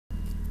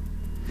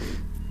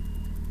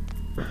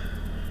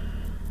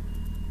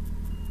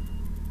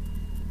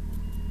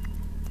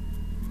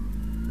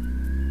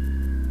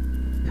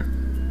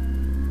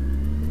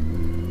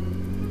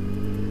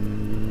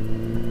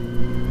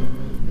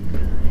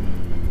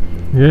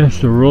Yes,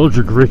 the roads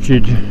are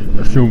gritted,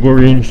 so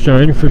worrying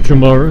sign for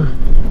tomorrow.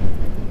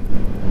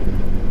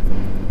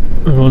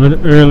 I'm on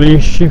an early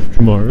shift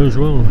tomorrow as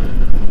well.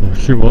 We'll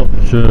see what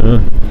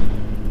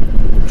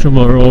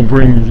tomorrow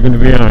brings. Going to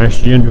be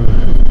icy and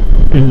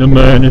in the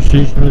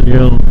minuses. Bloody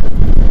hell.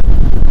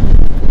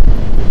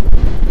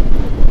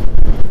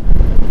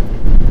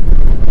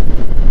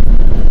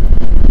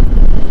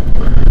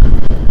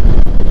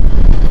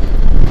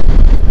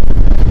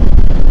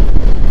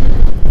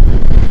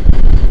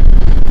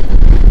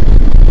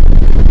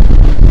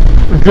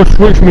 I just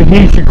switched my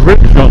heated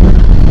grips on.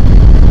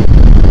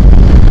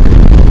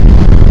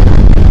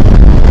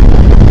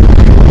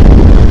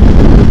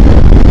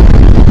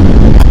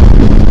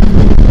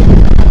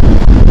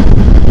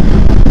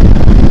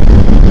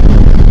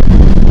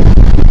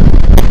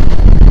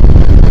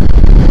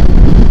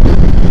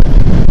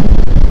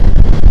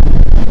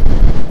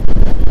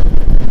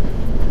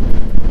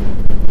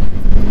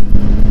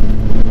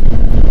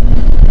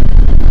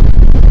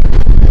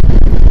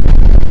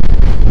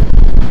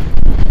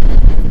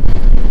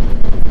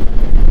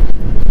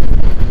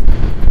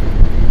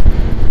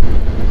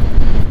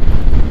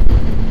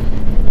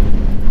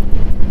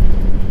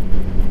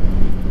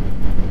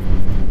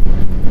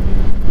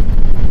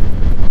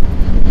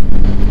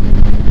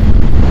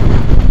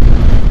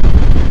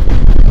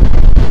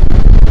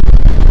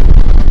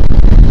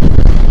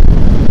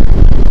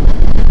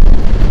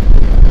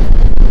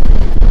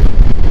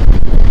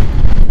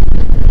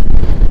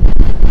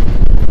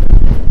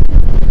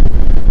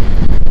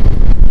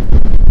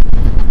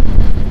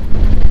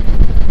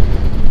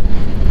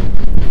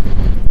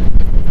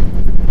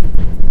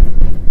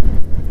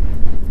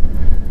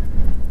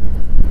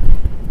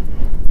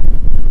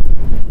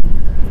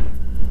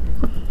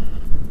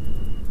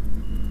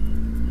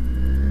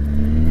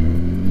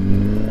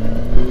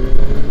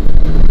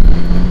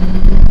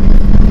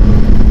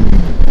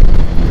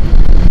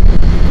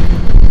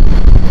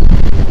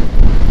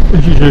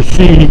 This is a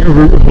scenic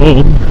route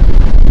home.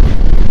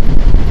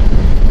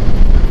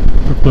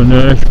 Couple of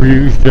nice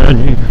views down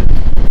here.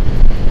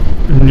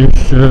 And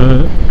it's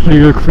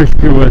clear,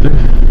 crispy weather.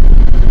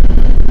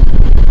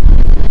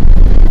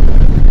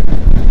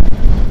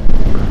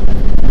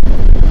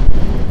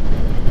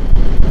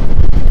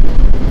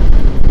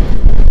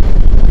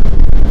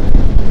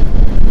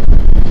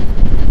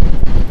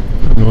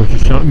 I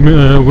noticed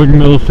that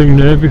windmill thing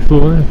there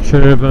before,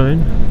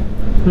 turbine.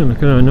 Oh, look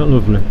at that, isn't that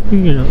lovely?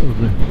 Isn't that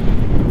lovely?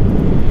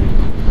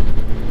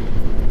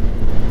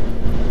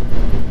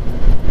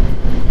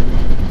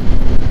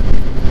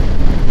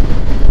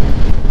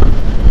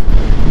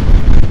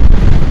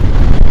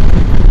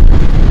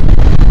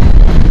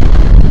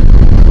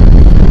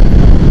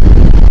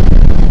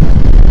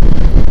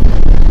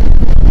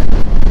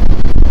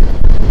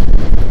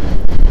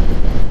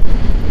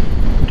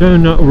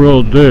 Down that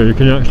road there you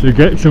can actually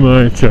get to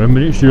my town,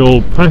 but it's the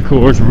old pack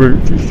horse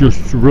route. It's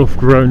just rough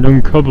ground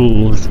and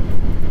cobbles.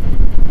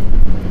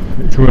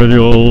 It's where the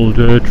old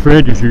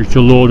traders used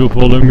to load up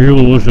all the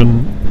mules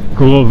and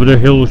go over the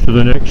hills to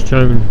the next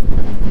town.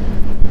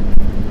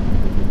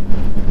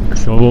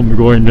 So I won't be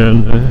going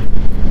down there.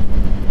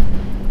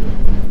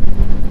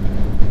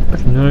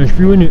 That's a nice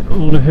view, isn't it?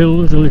 All the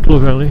hills, a little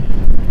valley.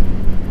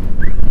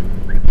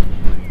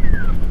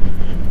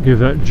 Give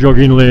that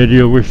jogging lady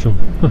a whistle.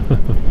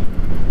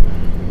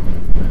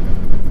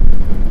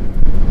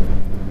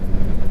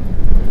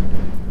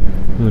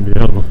 Bloody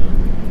hell.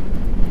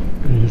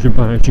 It's a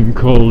biting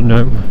cold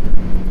now.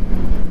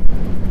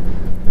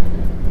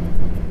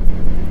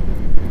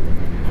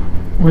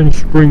 When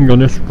spring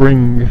on a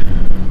spring,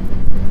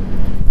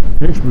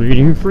 it's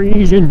bleeding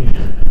freezing.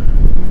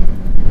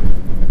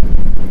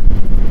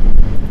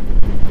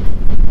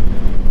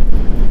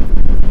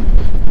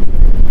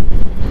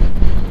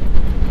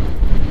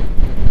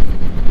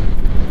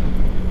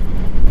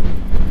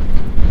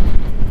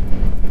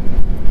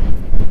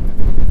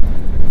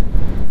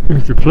 I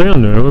used to play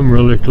on there when we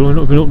were little. I've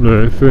not been up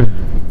there for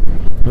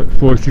like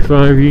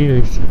 45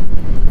 years.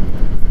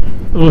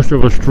 I also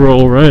have a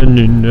stroll around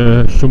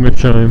in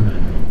summertime.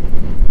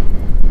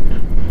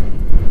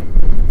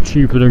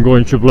 Cheaper than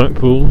going to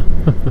Blackpool.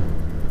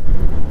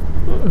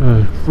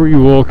 Free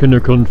walk in the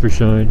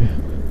countryside.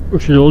 We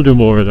should all do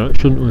more of that,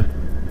 shouldn't we?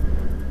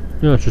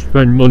 You have to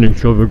spend money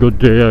to have a good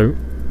day out.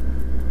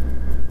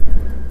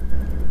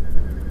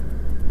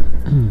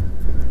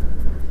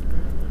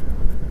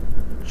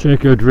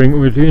 Take a drink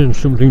with you and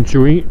something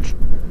to eat,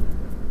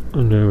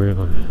 and there we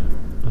are.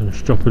 And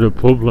stop at a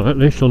pub like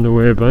this on the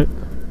way back.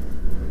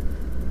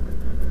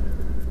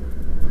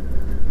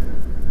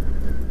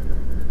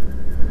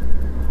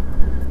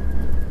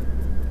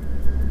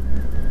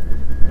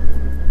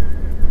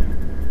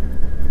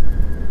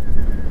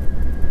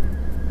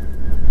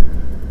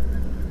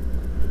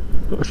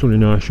 That's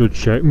something I should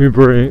check my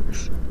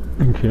brakes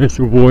in case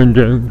we're worn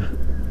down.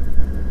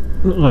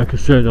 Like I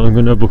said, I'm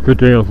going to book a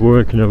day off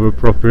work and have a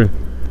proper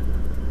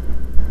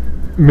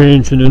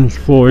maintenance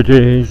 4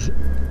 days,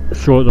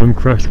 sort them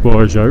crash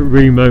bars out,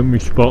 remount my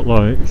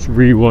spotlights,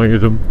 rewire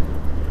them,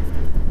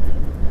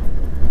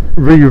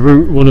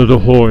 reroute one of the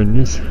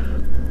horns,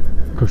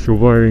 because the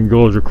wiring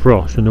goes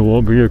across and there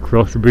won't be a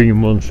cross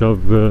beam once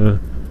I've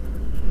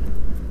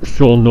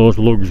sawn those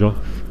lugs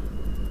off.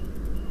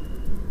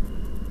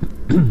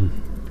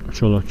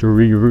 So I'll have to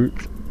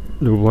reroute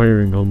the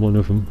wiring on one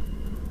of them.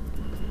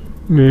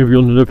 Maybe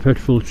under the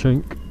petrol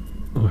tank,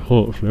 or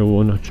hopefully I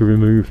won't have to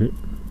remove it.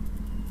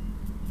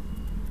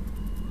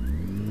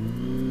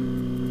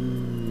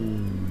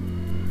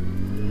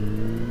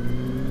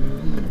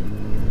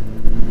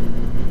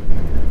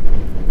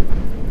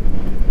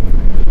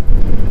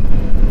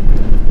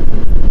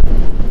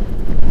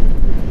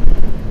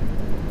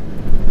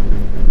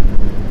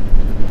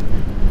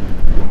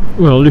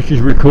 Well, this is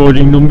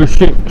recording number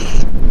 6,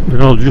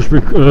 but I'll just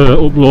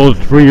upload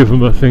 3 of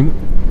them, I think,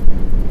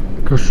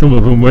 because some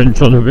of them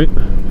went on a bit.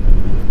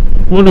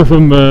 One of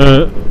them,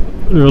 a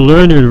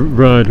learning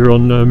rider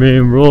on the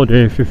main road,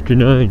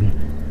 A59,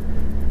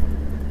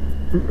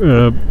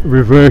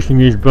 reversing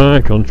his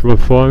bike onto a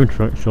farm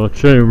track, so I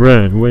turned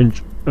round,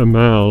 went a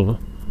mile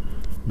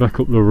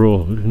back up the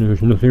road, and there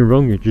was nothing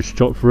wrong, he just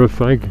stopped for a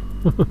fag.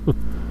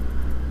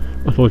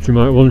 I thought he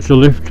might want a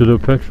lift to the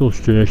petrol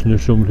station or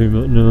something,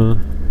 but no.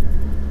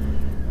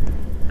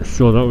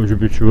 So that was a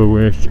bit of a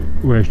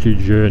wasted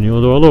journey,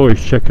 although I'll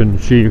always check and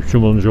see if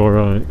someone's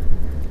alright.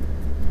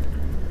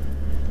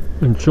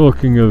 And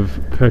talking of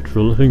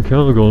petrol, I think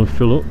I'll go and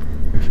fill up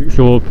if it's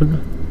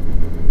open.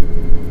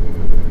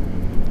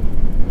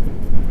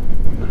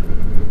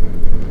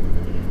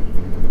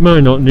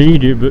 Might not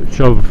need it, but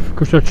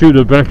because I took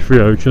the battery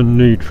out and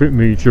the trip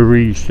meter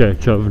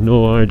reset, I've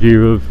no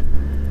idea of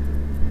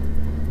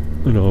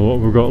what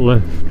we've got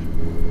left.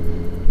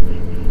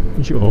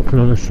 Is it open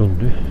on a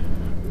Sunday?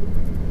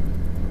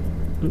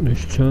 At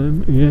this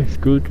time? Yes,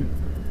 good.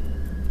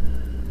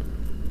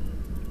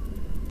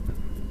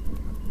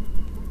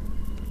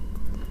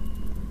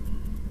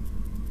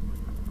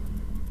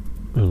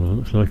 Oh,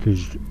 looks like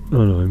he's...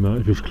 oh no, he might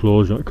have just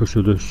closed that because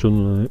of the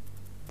sunlight.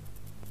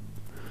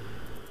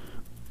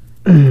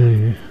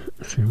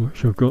 Let's see how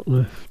much I've got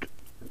left.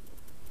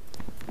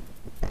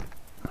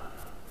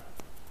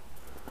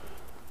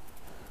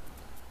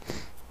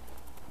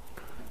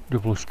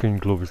 Double skin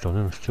gloves on,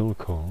 I'm still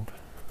cold.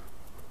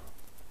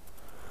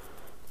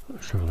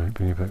 So will it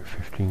be about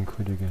 15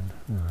 quid again?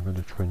 Oh, I've got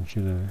a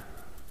 20 there.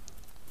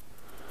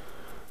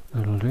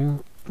 That'll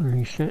do.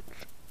 Reset.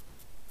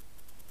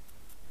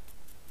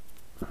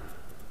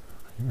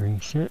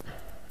 Reset.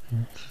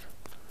 Yes.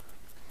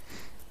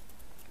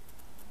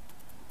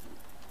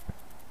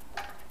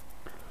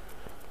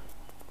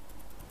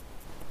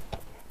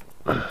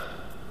 I've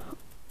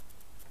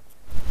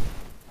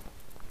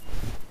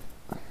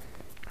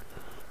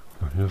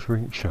just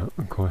reached out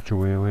and quite a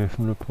way away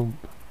from the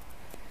pump.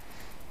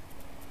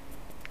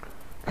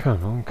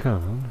 Come on,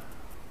 come on.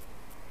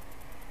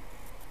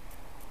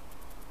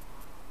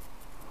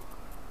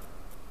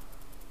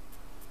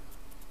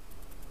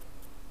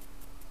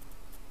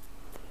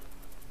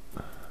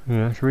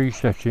 Yes,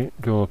 reset it,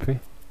 Dopey.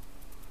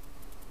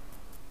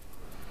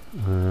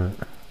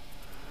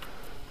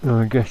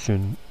 I'm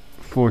guessing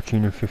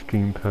 14 or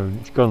 15 pounds.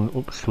 It's gone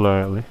up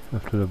slightly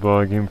after the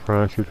bargain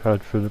price we've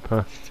had for the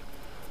past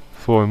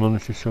 4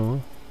 months or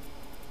so.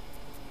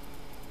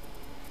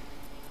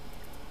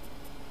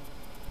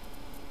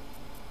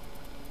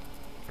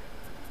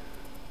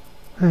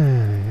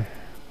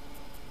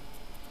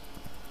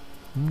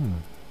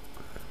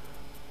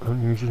 I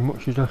don't use as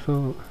much as I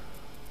thought.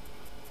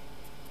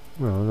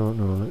 Well, I don't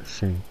know, let's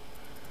see.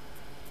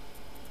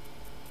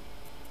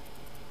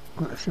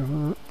 Let's have a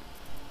look.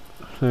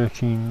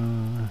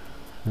 13,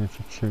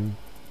 32,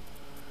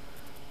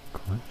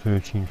 call it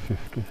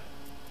 13.50.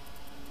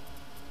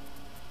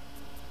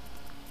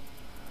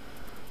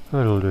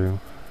 That'll do.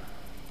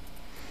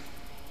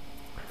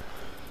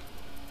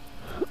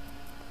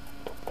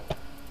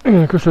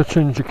 Yeah, because I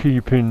tend to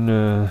keep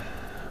in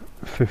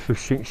 5th or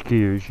 6th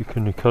gears, you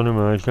can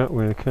economise that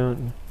way, can't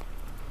you?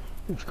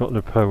 It's got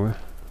the power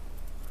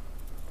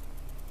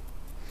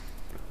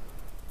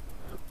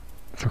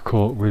to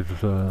cope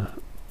with,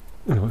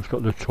 it's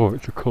got the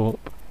torque to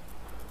cope.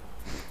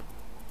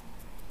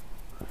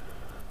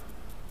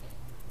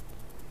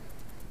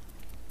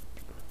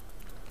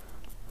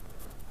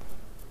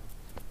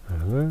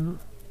 Hello.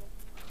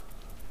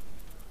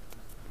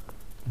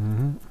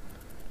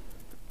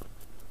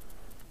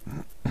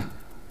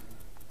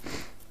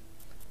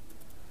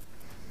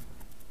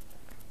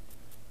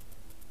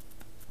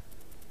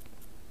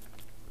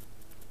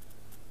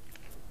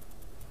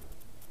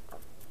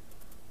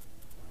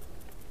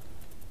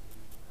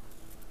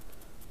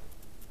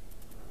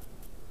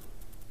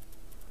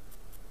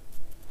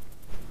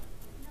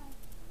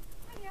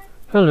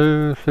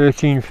 Hello,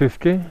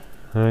 13.50.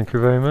 Thank you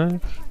very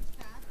much.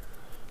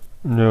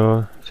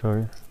 No,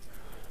 sorry.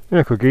 Yeah,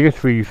 I could give you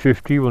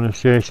 3.50. Want to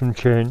say some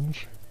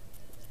change?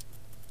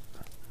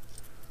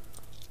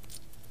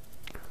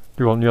 Do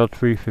you want the odd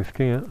 3.50?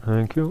 Yeah,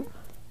 thank you.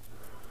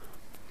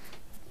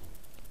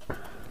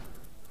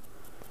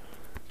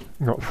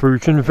 Got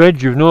fruit and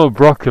veg. You've no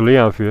broccoli,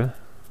 have you?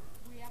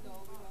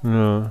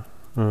 No.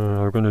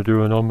 I'm going to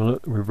do an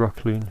omelette with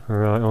broccoli.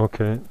 Alright,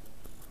 okay.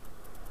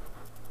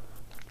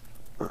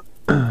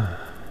 I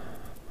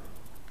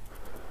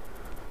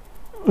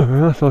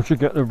thought I'd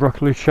get the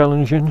broccoli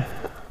challenging.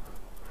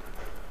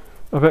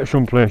 I bet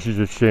some places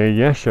would say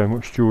yes, how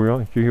much do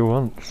you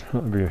want?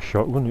 That'd be a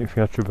shock, wouldn't it, if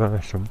you had to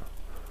buy some.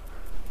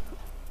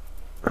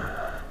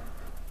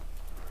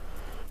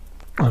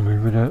 I'll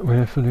move it out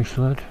way for this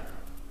lad.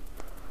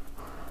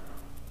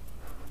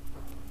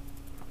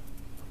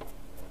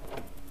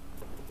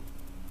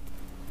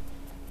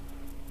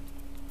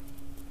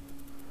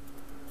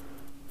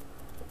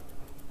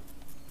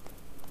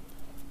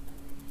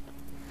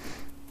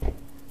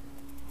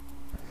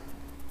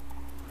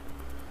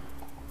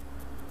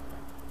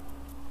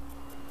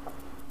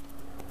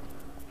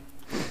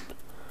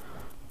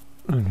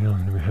 And now I'm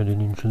going to be heading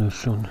into the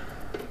sun.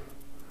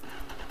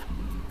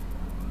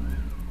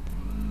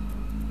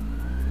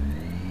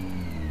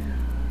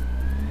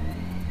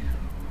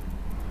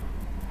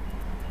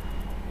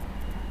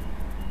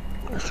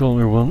 That's all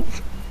we want,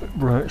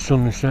 bright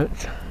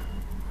sunset.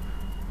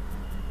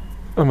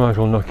 I might as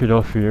well knock it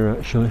off here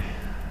actually.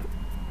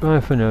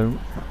 Bye for now.